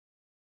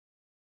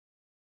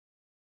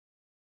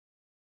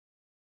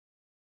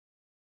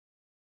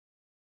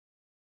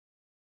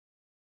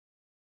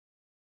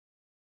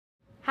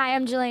Hi,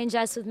 I'm Jillian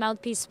Jess with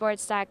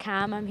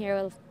MouthpieceSports.com. I'm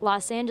here with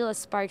Los Angeles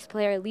Sparks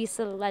player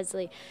Lisa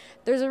Leslie.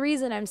 There's a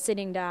reason I'm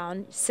sitting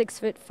down,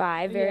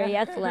 6'5", very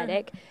Yeah.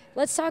 athletic.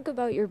 Let's talk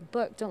about your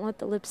book, Don't Let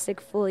the Lipstick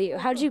Fool You.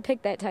 How did you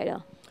pick that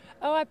title?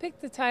 Oh, I picked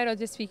the title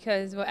just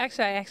because, well,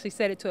 actually, I actually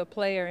said it to a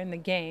player in the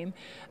game.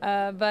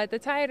 But the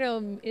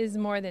title is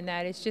more than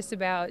that. It's just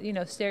about,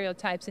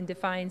 stereotypes and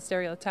defying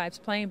stereotypes.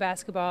 Playing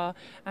basketball,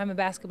 I'm a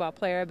basketball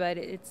player, but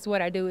it's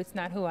what I do. It's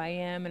not who I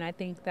am. And I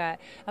think that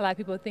a lot of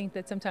people think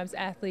that sometimes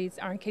athletes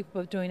aren't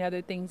capable of doing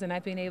other things. And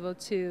I've been able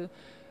to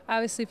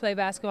obviously play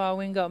basketball,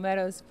 win gold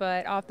medals,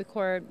 but off the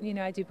court,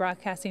 I do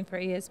broadcasting for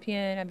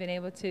ESPN. I've been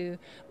able to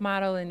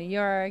model in New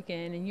York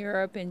and in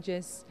Europe and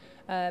just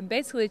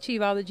basically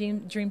achieve all the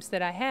dreams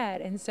that I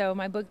had. And so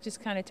my book just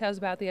kind of tells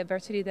about the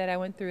adversity that I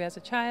went through as a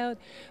child,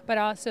 but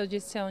also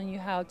just telling you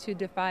how to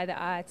defy the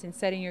odds and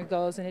setting your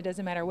goals. And it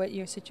doesn't matter what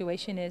your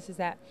situation is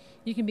that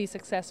you can be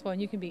successful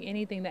and you can be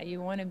anything that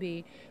you want to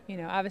be,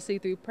 obviously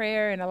through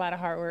prayer and a lot of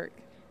hard work.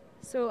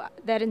 So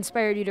that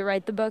inspired you to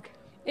write the book?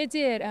 It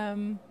did.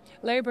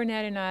 Larry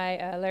Burnett and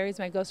I, Larry's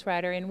my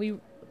ghostwriter, and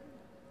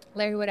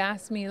Larry would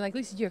ask me, like,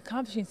 Lisa, you're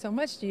accomplishing so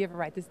much. Do you ever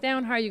write this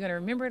down? How are you going to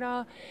remember it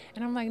all?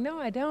 And I'm like, no,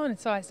 I don't. And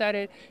so I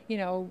started,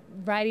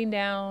 writing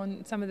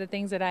down some of the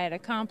things that I had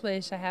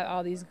accomplished. I had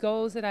all these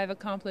goals that I've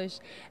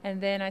accomplished.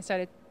 And then I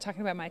started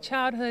talking about my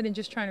childhood and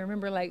just trying to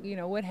remember, like,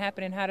 what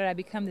happened and how did I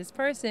become this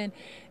person?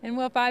 And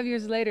well, 5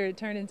 years later, it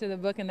turned into the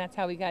book, and that's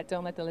how we got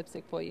Don't Let the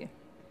Lipstick Fool You.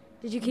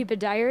 Did you keep a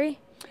diary?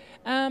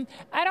 I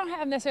don't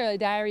have necessarily a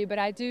diary, but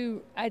I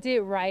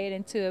did write it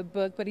into a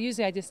book, but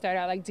usually I just start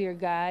out like Dear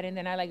God, and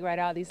then I write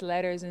all these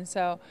letters, and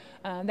so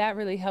that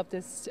really helped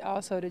us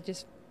also to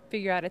just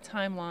figure out a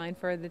timeline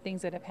for the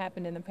things that have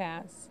happened in the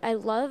past. I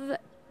love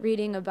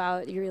reading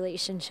about your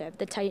relationship,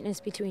 the tightness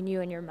between you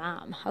and your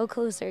mom. How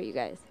close are you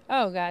guys?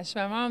 Oh gosh,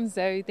 my mom's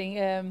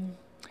everything.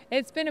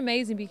 It's been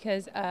amazing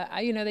because,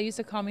 they used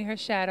to call me her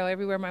shadow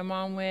everywhere my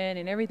mom went,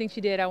 and everything she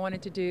did I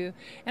wanted to do.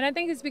 And I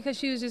think it's because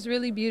she was just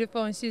really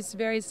beautiful, and she's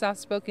very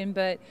soft-spoken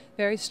but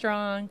very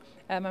strong.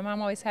 My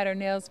mom always had her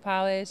nails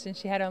polished, and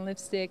she had on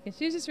lipstick, and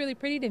she was just really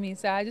pretty to me,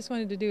 so I just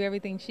wanted to do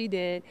everything she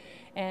did.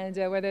 And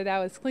whether that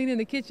was cleaning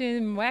the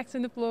kitchen,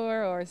 waxing the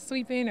floor, or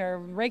sweeping, or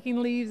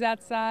raking leaves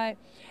outside.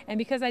 And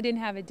because I didn't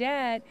have a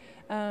dad,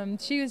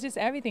 she was just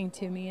everything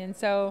to me. And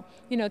so,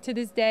 to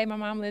this day, my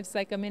mom lives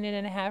like a minute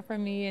and a half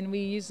from me, and we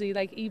usually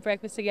like eat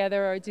breakfast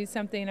together or do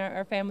something.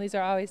 Our families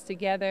are always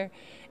together.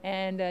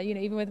 And,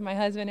 even with my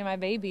husband and my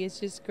baby, it's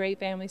just great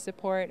family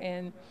support,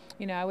 and,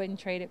 I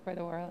wouldn't trade it for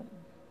the world.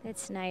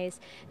 That's nice.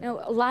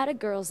 Now, a lot of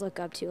girls look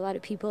up to you, a lot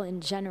of people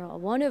in general,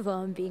 one of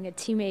them being a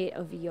teammate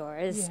of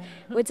yours. Yeah.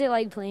 What's it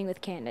like playing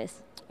with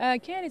Candace?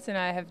 Candace and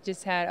I have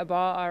just had a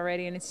ball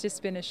already, and it's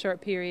just been a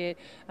short period.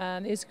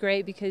 It's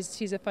great because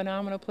she's a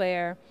phenomenal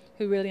player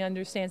who really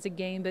understands the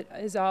game, but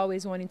is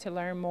always wanting to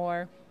learn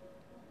more.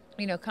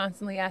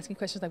 Constantly asking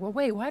questions like, well,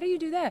 wait, why do you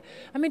do that?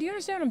 I mean, do you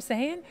understand what I'm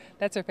saying?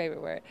 That's her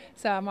favorite word.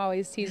 So I'm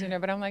always teasing her,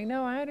 but I'm like,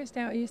 no, I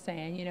understand what you're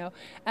saying,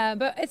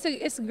 But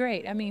it's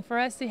great. I mean, for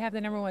us to have the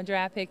 #1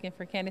 draft pick and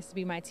for Candace to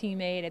be my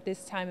teammate at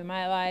this time in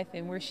my life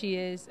and where she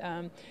is,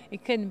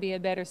 it couldn't be a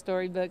better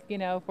storybook,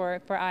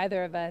 for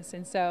either of us.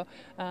 And so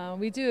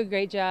we do a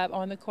great job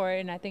on the court,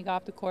 and I think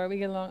off the court we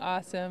get along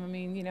awesome. I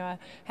mean, I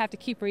have to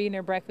keep her eating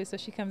her breakfast, so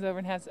she comes over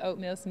and has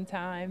oatmeal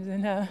sometimes.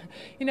 And,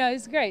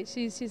 it's great.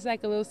 She's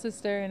like a little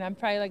sister, and I'm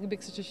probably like a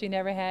big sister she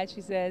never had,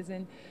 she says,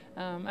 and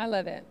I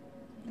love it.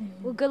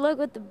 Well, good luck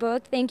with the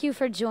book. Thank you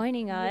for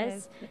joining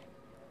us. Yes.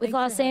 With Thanks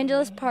Los for having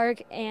Angeles me.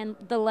 Park and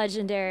the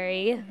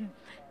legendary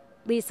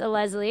Lisa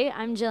Leslie,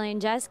 I'm Jillian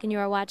Jesk, and you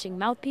are watching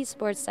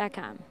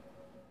MouthpieceSports.com.